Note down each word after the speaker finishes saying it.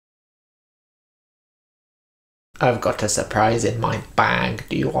I've got a surprise in my bag.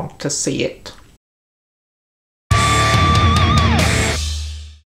 Do you want to see it?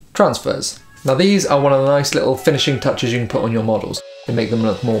 Transfers. Now these are one of the nice little finishing touches you can put on your models. They make them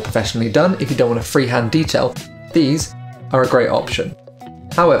look more professionally done. If you don't want a freehand detail, these are a great option.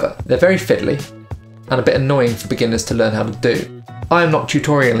 However, they're very fiddly and a bit annoying for beginners to learn how to do. I am not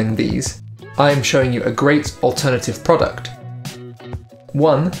tutorialing these. I am showing you a great alternative product.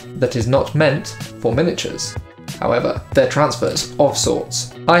 One that is not meant for miniatures. However, they're transfers of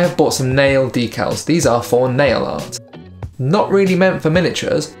sorts. I have bought some nail decals. These are for nail art. Not really meant for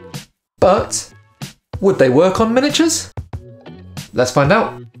miniatures, but would they work on miniatures? Let's find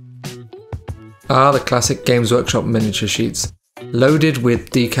out. Ah, the classic Games Workshop miniature sheets. Loaded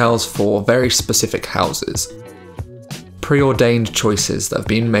with decals for very specific houses. Preordained choices that have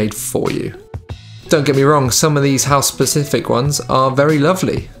been made for you. Don't get me wrong, some of these house specific ones are very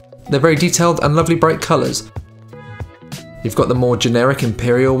lovely. They're very detailed and lovely bright colours. You've got the more generic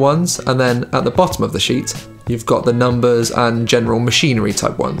imperial ones, and then at the bottom of the sheet you've got the numbers and general machinery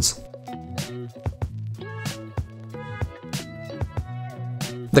type ones.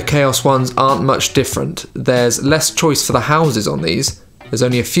 The Chaos ones aren't much different. There's less choice for the houses on these. There's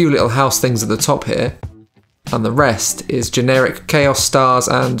only a few little house things at the top here, and the rest is generic Chaos stars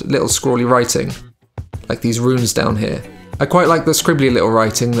and little scrawly writing, like these runes down here. I quite like the scribbly little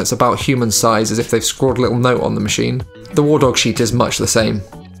writing that's about human size, as if they've scrawled a little note on the machine. The War Dog sheet is much the same.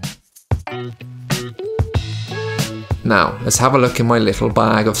 Now, let's have a look in my little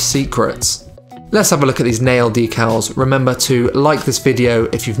bag of secrets. Let's have a look at these nail decals. Remember to like this video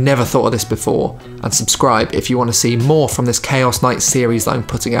if you've never thought of this before, and subscribe if you want to see more from this Chaos Night series that I'm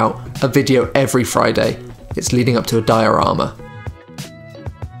putting out, a video every Friday. It's leading up to a diorama.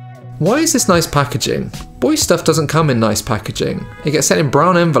 Why is this nice packaging? Boy stuff doesn't come in nice packaging. It gets sent in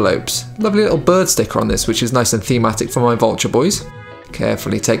brown envelopes. Lovely little bird sticker on this, which is nice and thematic for my vulture boys.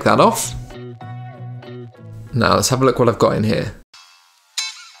 Carefully take that off. Now let's have a look what I've got in here.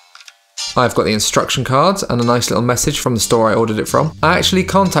 I've got the instruction cards and a nice little message from the store I ordered it from. I actually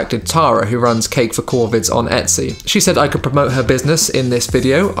contacted Tara, who runs Cake for Corvids on Etsy. She said I could promote her business in this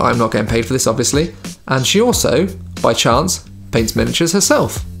video. I'm not getting paid for this, obviously. And she also, by chance, paints miniatures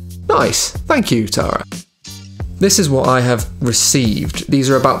herself. Nice, thank you, Tara. This is what I have received. These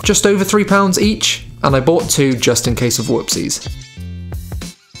are about just over £3 each, and I bought two just in case of whoopsies.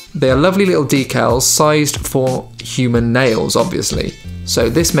 They are lovely little decals, sized for human nails, obviously. So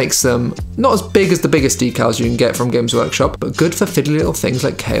this makes them not as big as the biggest decals you can get from Games Workshop, but good for fiddly little things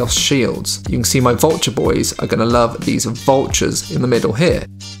like Chaos Shields. You can see my vulture boys are going to love these vultures in the middle here.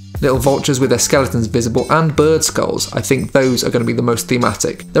 Little vultures with their skeletons visible, and bird skulls. I think those are going to be the most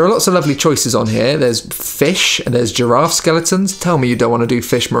thematic. There are lots of lovely choices on here. There's fish and there's giraffe skeletons. Tell me you don't want to do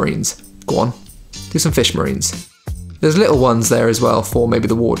fish marines. Go on, do some fish marines. There's little ones there as well for maybe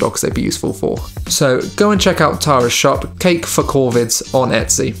the war dogs they'd be useful for. So go and check out Tara's shop, Cake for Corvids on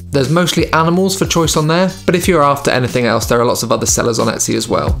Etsy. There's mostly animals for choice on there, but if you're after anything else, there are lots of other sellers on Etsy as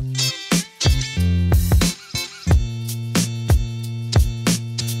well.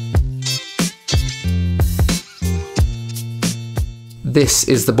 This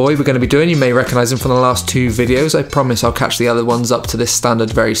is the boy we're going to be doing. You may recognise him from the last two videos. I promise I'll catch the other ones up to this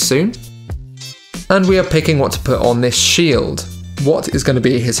standard very soon. And we are picking what to put on this shield. What is going to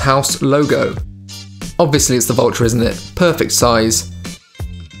be his house logo? Obviously it's the vulture, isn't it? Perfect size.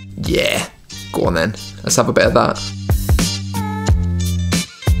 Yeah, go on then. Let's have a bit of that.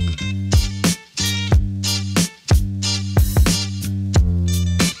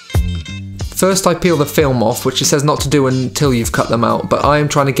 First I peel the film off, which it says not to do until you've cut them out, but I am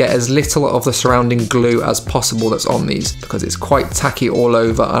trying to get as little of the surrounding glue as possible that's on these, because it's quite tacky all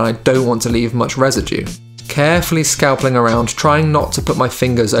over and I don't want to leave much residue. Carefully scalpeling around, trying not to put my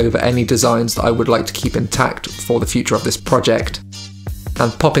fingers over any designs that I would like to keep intact for the future of this project,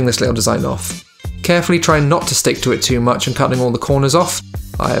 and popping this little design off. Carefully trying not to stick to it too much and cutting all the corners off.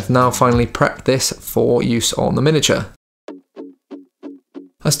 I have now finally prepped this for use on the miniature.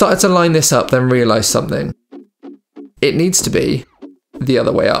 I started to line this up, then realised something. It needs to be the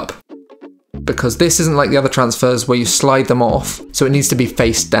other way up, because this isn't like the other transfers where you slide them off, so it needs to be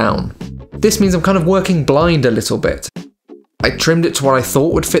face down. This means I'm kind of working blind a little bit. I trimmed it to what I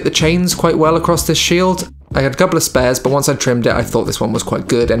thought would fit the chains quite well across this shield. I had a couple of spares, but once I trimmed it, I thought this one was quite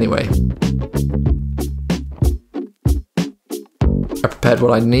good anyway. I prepared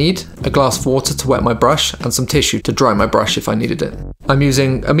what I need, a glass of water to wet my brush, and some tissue to dry my brush if I needed it. I'm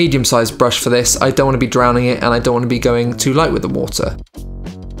using a medium-sized brush for this. I don't want to be drowning it, and I don't want to be going too light with the water.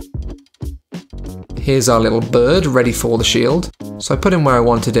 Here's our little bird ready for the shield. So I put him where I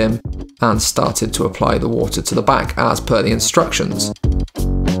wanted him, and started to apply the water to the back as per the instructions.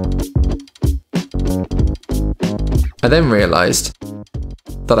 I then realised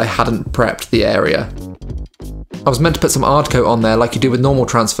that I hadn't prepped the area. I was meant to put some hard coat on there like you do with normal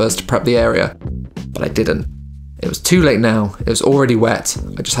transfers to prep the area, but I didn't. It was too late now, it was already wet.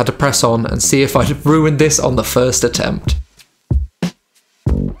 I just had to press on and see if I'd ruined this on the first attempt.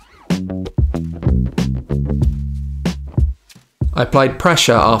 I applied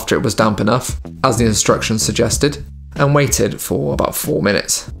pressure after it was damp enough, as the instructions suggested, and waited for about 4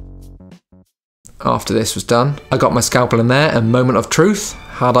 minutes. After this was done, I got my scalpel in there and moment of truth.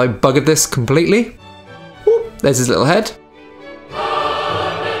 Had I buggered this completely? Whoop, there's his little head.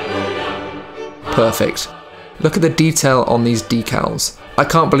 Perfect. Look at the detail on these decals. I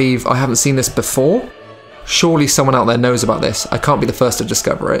can't believe I haven't seen this before. Surely someone out there knows about this. I can't be the first to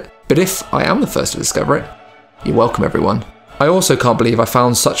discover it. But if I am the first to discover it, you're welcome everyone. I also can't believe I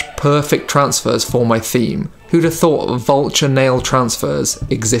found such perfect transfers for my theme. Who'd have thought vulture nail transfers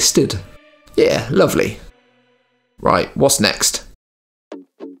existed? Yeah, lovely. Right, what's next?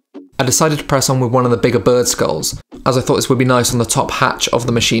 I decided to press on with one of the bigger bird skulls, as I thought this would be nice on the top hatch of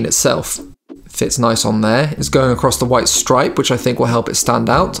the machine itself. Fits nice on there. It's going across the white stripe, which I think will help it stand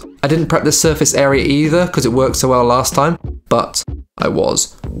out. I didn't prep the surface area either, because it worked so well last time, but I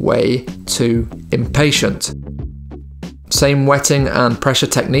was way too impatient. Same wetting and pressure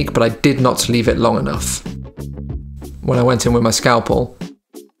technique, but I did not leave it long enough. When I went in with my scalpel,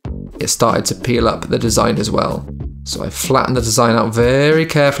 it started to peel up the design as well. So I flattened the design out very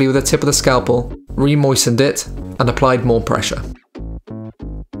carefully with the tip of the scalpel, re-moistened it, and applied more pressure.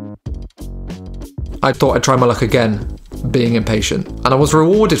 I thought I'd try my luck again, being impatient, and I was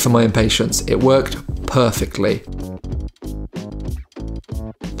rewarded for my impatience. It worked perfectly.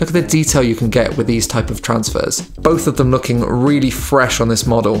 Look at the detail you can get with these type of transfers. Both of them looking really fresh on this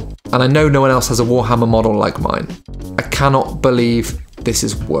model, and I know no one else has a Warhammer model like mine. I cannot believe this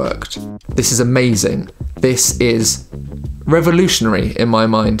has worked. This is amazing. This is revolutionary in my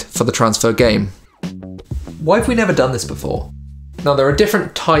mind for the transfer game. Why have we never done this before? Now there are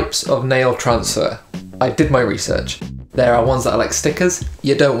different types of nail transfer. I did my research. There are ones that are like stickers,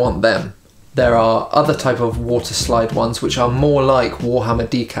 you don't want them. There are other type of water slide ones which are more like Warhammer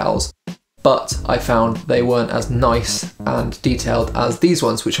decals, but I found they weren't as nice and detailed as these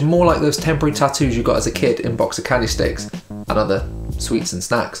ones, which are more like those temporary tattoos you got as a kid in box of candy sticks and other sweets and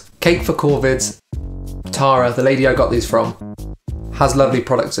snacks. Cake for Corvids, Tara, the lady I got these from, has lovely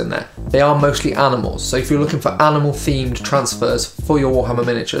products in there. They are mostly animals, so if you're looking for animal themed transfers for your Warhammer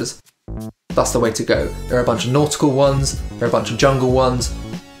miniatures, that's the way to go. There are a bunch of nautical ones, there are a bunch of jungle ones.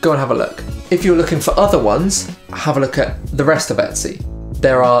 Go and have a look. If you're looking for other ones, have a look at the rest of Etsy.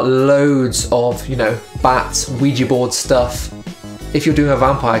 There are loads of, bats, Ouija board stuff. If you're doing a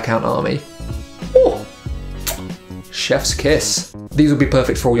vampire count army, oh, chef's kiss. These will be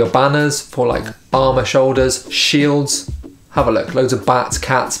perfect for all your banners, for like armor shoulders, shields. Have a look, loads of bats,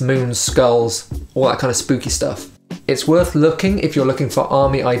 cats, moons, skulls, all that kind of spooky stuff. It's worth looking if you're looking for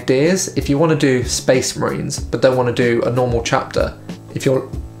army ideas. If you want to do Space Marines, but don't want to do a normal chapter, if you're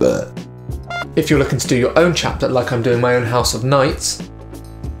looking to do your own chapter, like I'm doing my own House of Knights,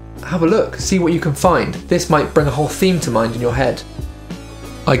 have a look, see what you can find. This might bring a whole theme to mind in your head.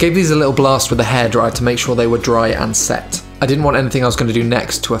 I gave these a little blast with a hairdryer to make sure they were dry and set. I didn't want anything I was going to do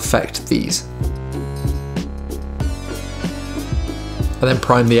next to affect these. I then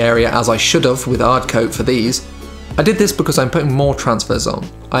primed the area as I should have with hard coat for these. I did this because I'm putting more transfers on.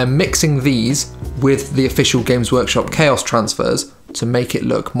 I am mixing these with the official Games Workshop Chaos transfers to make it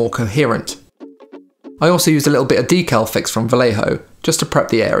look more coherent. I also used a little bit of decal fix from Vallejo just to prep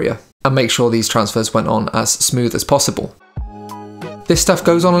the area and make sure these transfers went on as smooth as possible. This stuff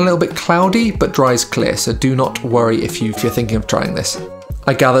goes on a little bit cloudy but dries clear, so do not worry if you're thinking of trying this.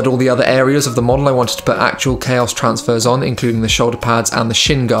 I gathered all the other areas of the model I wanted to put actual Chaos transfers on, including the shoulder pads and the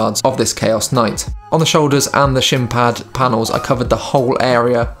shin guards of this Chaos Knight. On the shoulders and the shin pad panels I covered the whole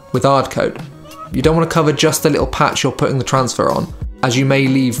area with hard coat. You don't want to cover just the little patch you're putting the transfer on, as you may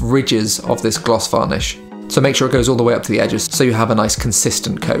leave ridges of this gloss varnish. So make sure it goes all the way up to the edges so you have a nice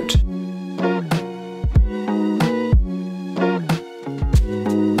consistent coat.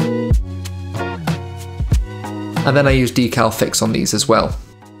 And then I used decal fix on these as well.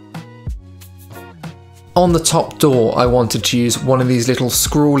 On the top door I wanted to use one of these little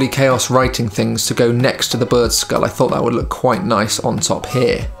scrawly Chaos writing things to go next to the bird skull. I thought that would look quite nice on top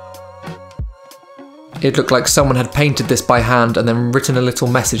here. It looked like someone had painted this by hand and then written a little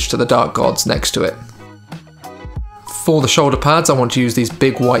message to the dark gods next to it. For the shoulder pads I want to use these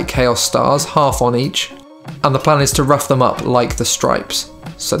big white Chaos stars, half on each, and the plan is to rough them up like the stripes.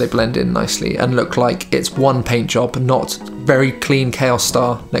 so they blend in nicely and look like it's one paint job, not very clean Chaos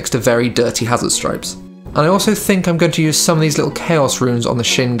Star next to very dirty Hazard Stripes. And I also think I'm going to use some of these little Chaos runes on the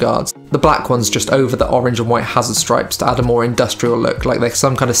shin guards, the black ones just over the orange and white Hazard Stripes to add a more industrial look, like they're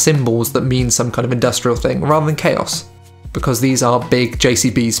some kind of symbols that mean some kind of industrial thing rather than chaos, because these are big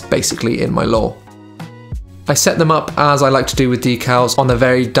JCBs basically in my lore. I set them up as I like to do with decals on a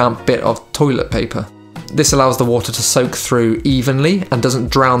very damp bit of toilet paper. This allows the water to soak through evenly and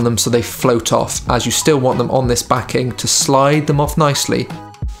doesn't drown them so they float off, as you still want them on this backing to slide them off nicely.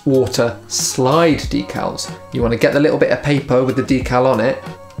 Water slide decals. You want to get the little bit of paper with the decal on it,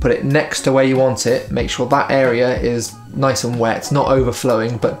 put it next to where you want it, make sure that area is nice and wet, not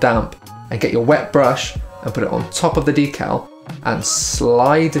overflowing but damp, and get your wet brush and put it on top of the decal and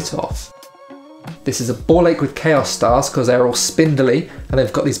slide it off. This is a ball ache with Chaos Stars because they're all spindly and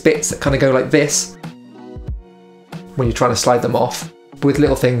they've got these bits that kind of go like this when you're trying to slide them off. With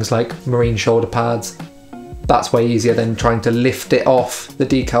little things like marine shoulder pads, that's way easier than trying to lift it off the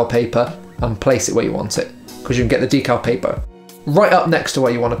decal paper and place it where you want it, because you can get the decal paper right up next to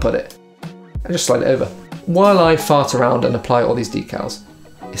where you want to put it and just slide it over. While I fart around and apply all these decals,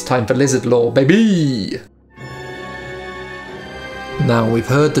 it's time for lizard lore, baby! Now, we've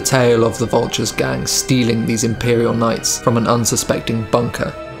heard the tale of the Vultures gang stealing these Imperial Knights from an unsuspecting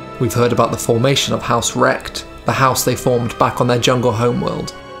bunker. We've heard about the formation of House Wrecked, the house they formed back on their jungle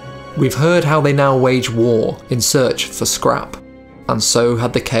homeworld. We've heard how they now wage war in search for scrap, and so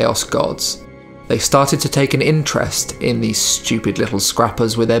had the Chaos Gods. They started to take an interest in these stupid little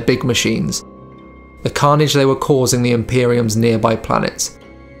scrappers with their big machines. The carnage they were causing the Imperium's nearby planets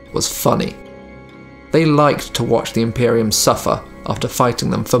was funny. They liked to watch the Imperium suffer after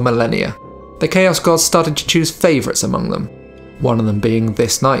fighting them for millennia. The Chaos Gods started to choose favourites among them, one of them being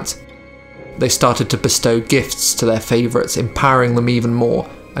this knight. They started to bestow gifts to their favourites, empowering them even more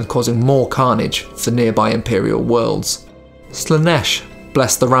and causing more carnage for nearby Imperial worlds. Slaanesh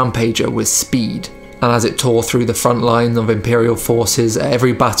blessed the Rampager with speed, and as it tore through the front line of Imperial forces at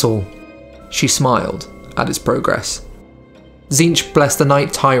every battle, she smiled at its progress. Tzeentch blessed the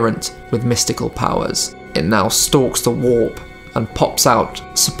Night Tyrant with mystical powers. It now stalks the warp and pops out,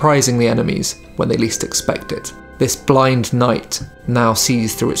 surprising the enemies when they least expect it. This blind knight now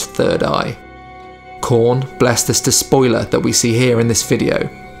sees through its third eye. Khorne blessed this despoiler that we see here in this video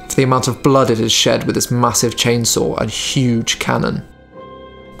for the amount of blood it has shed with its massive chainsaw and huge cannon.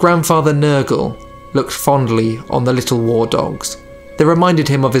 Grandfather Nurgle looked fondly on the little war dogs. They reminded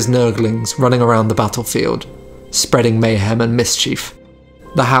him of his Nurglings running around the battlefield, spreading mayhem and mischief.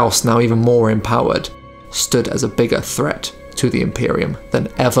 The house, now even more empowered, stood as a bigger threat to the Imperium than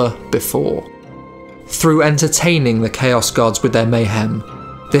ever before. Through entertaining the Chaos Gods with their mayhem,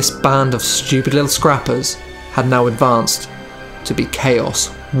 this band of stupid little scrappers had now advanced to be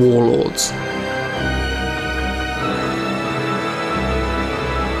Chaos Warlords.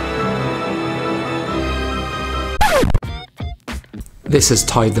 This has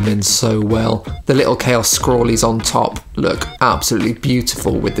tied them in so well. The little Chaos Scrawlies on top look absolutely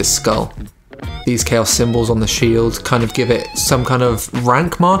beautiful with this skull. These Chaos symbols on the shield kind of give it some kind of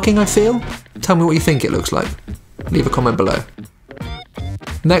rank marking, I feel. Tell me what you think it looks like. Leave a comment below.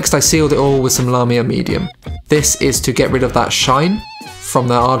 Next, I sealed it all with some Lamia Medium. This is to get rid of that shine from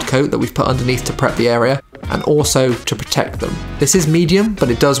the hard coat that we've put underneath to prep the area, and also to protect them. This is medium, but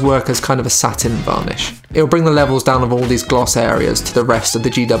it does work as kind of a satin varnish. It'll bring the levels down of all these gloss areas to the rest of the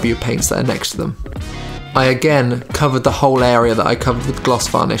GW paints that are next to them. I again covered the whole area that I covered with gloss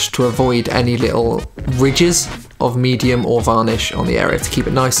varnish to avoid any little ridges of medium or varnish on the area to keep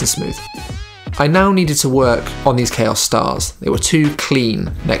it nice and smooth. I now needed to work on these Chaos Stars. They were too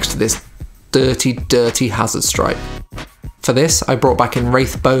clean next to this dirty Hazard Stripe. For this, I brought back in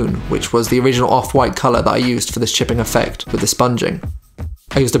Wraith Bone, which was the original off-white colour that I used for this chipping effect with the sponging.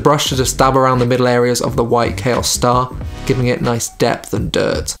 I used a brush to just dab around the middle areas of the white Chaos Star, giving it nice depth and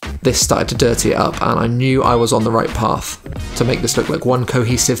dirt. This started to dirty it up, and I knew I was on the right path to make this look like one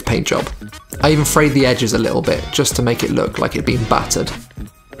cohesive paint job. I even frayed the edges a little bit, just to make it look like it'd been battered.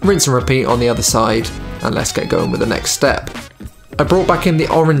 Rinse and repeat on the other side, and let's get going with the next step. I brought back in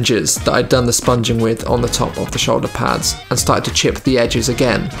the oranges that I'd done the sponging with on the top of the shoulder pads and started to chip the edges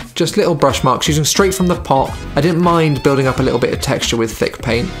again. Just little brush marks using straight from the pot. I didn't mind building up a little bit of texture with thick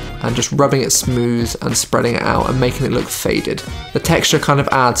paint and just rubbing it smooth and spreading it out and making it look faded. The texture kind of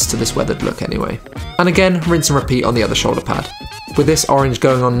adds to this weathered look anyway. And again, rinse and repeat on the other shoulder pad. With this orange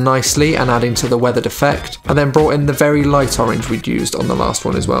going on nicely and adding to the weathered effect, I then brought in the very light orange we'd used on the last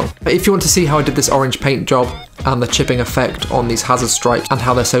one as well. If you want to see how I did this orange paint job and the chipping effect on these Hazard Stripes and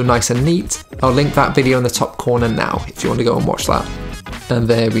how they're so nice and neat, I'll link that video in the top corner now if you want to go and watch that. And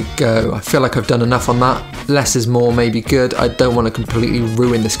there we go. I feel like I've done enough on that. Less is more may be good. I don't want to completely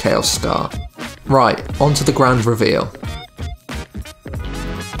ruin this Chaos Star. Right, on to the grand reveal.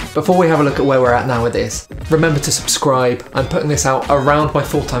 Before we have a look at where we're at now with this, remember to subscribe. I'm putting this out around my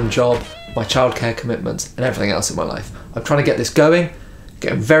full-time job, my childcare commitments, and everything else in my life. I'm trying to get this going,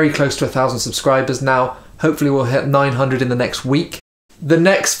 getting very close to 1,000 subscribers now. Hopefully we'll hit 900 in the next week. The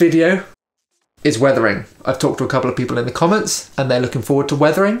next video is weathering. I've talked to a couple of people in the comments and they're looking forward to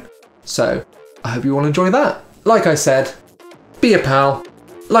weathering. So I hope you all enjoy that. Like I said, be a pal,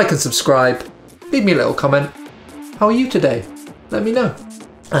 like and subscribe, leave me a little comment. How are you today? Let me know.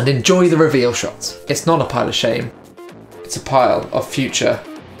 And enjoy the reveal shots. It's not a pile of shame. It's a pile of future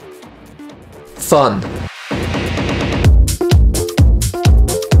fun.